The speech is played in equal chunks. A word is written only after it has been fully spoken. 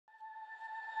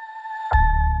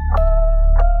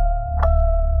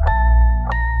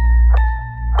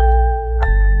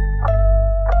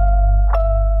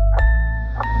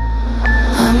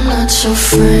your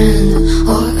friend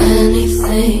or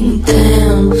anything.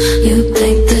 Damn, you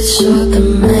think that you're the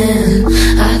man.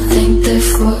 I think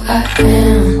therefore I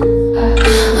am.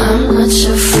 I'm not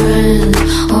your friend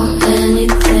or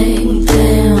anything.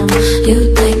 Damn,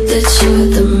 you think that you're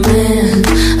the man.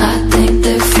 I think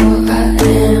therefore I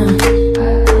am.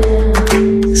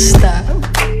 Stop.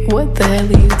 What the hell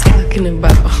are you talking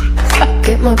about?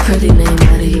 Get my pretty name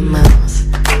out of your mouth.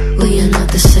 Well, you're not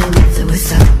the same with or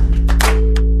without.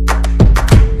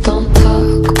 Don't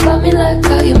talk about me like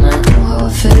how you might know how I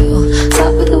feel.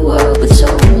 Top of the world, but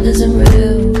your world isn't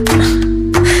real.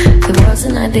 It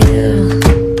wasn't ideal.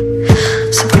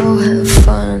 So go have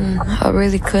fun. I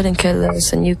really couldn't care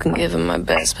less, and you can give it my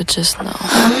best, but just know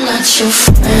I'm not your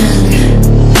friend.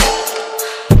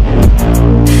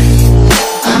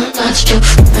 I'm not your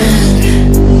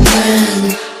friend.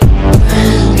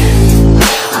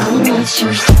 I'm not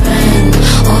your friend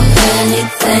or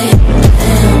anything.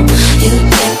 Damn, you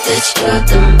think that you're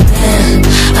the man.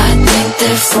 I think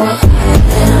therefore I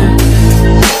am.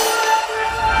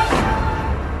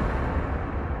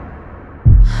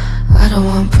 I don't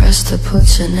want press to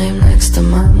put your name next to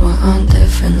mine. We're on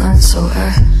different lines, so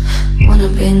I wanna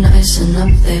be nice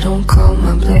enough they don't call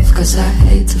my bluff, cause I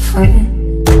hate to fight.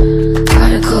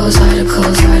 Articles,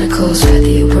 whether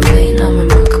you remain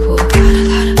unremarkable.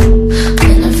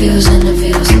 Interviews,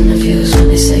 when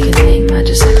they say your name, I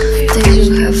just act confused. Did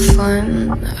you have fun?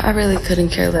 I really couldn't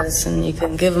care less, and you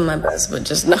can give them my best, but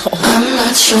just know I'm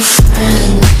not your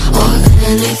friend or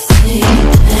anything.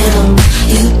 Damn,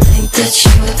 you think that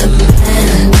you're the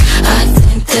man. I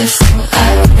think therefore I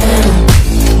am.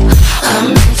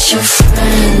 I'm not your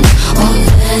friend or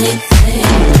anything.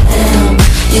 Damn,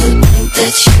 you think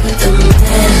that you're the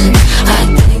man. I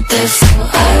think therefore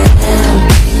I am.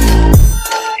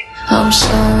 I'm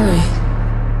sorry.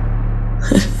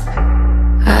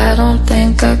 I don't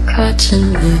think I caught your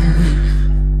name.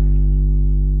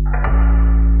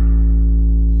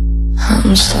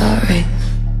 I'm sorry.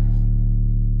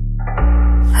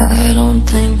 I don't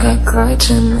think I caught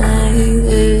your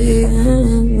name.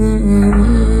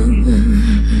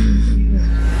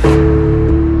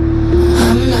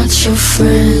 I'm not your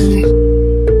friend.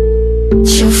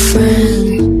 Your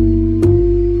friend.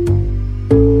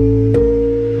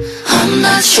 I'm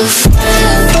not your friend.